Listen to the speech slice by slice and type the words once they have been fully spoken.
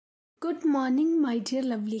Good morning, my dear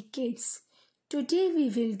lovely kids. Today we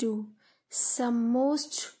will do some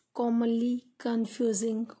most commonly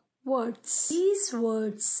confusing words. These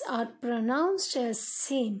words are pronounced as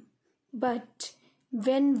same, but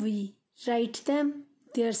when we write them,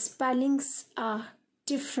 their spellings are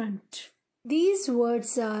different. These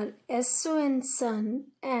words are son sun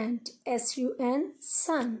and sun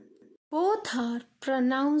sun. Both are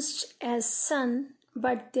pronounced as sun,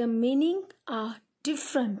 but their meaning are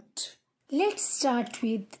different. Let's start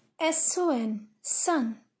with son,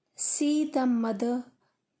 son. See the mother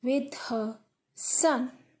with her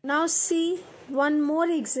son. Now see one more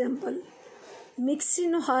example. Mixi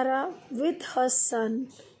Nohara with her son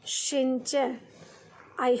Shinche.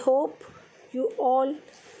 I hope you all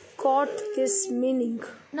got this meaning.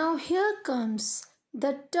 Now here comes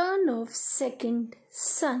the turn of second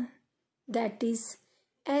sun, that is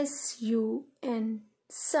sun,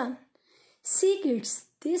 sun. See kids,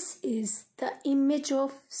 this is the image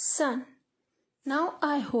of sun. Now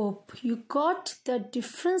I hope you got the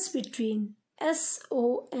difference between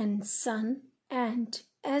son sun and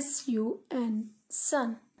sun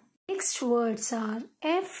sun. Next words are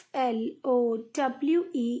flower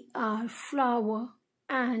flower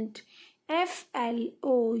and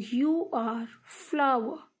flour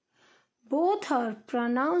flower. Both are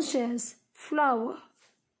pronounced as flower.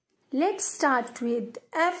 Let's start with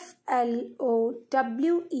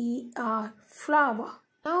flower flower.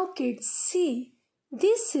 Now kids, see,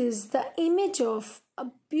 this is the image of a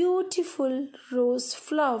beautiful rose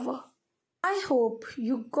flower. I hope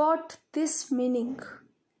you got this meaning.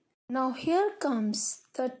 Now here comes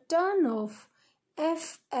the turn of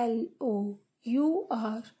flour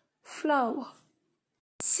flower.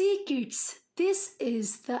 See kids, this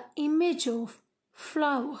is the image of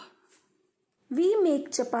flour. We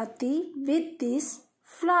make chapati with this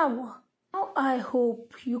flour. Now I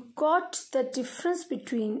hope you got the difference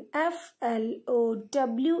between flour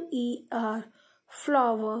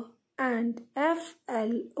flower and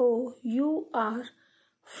flour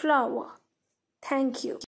flower. Thank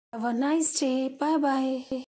you. Have a nice day. Bye bye.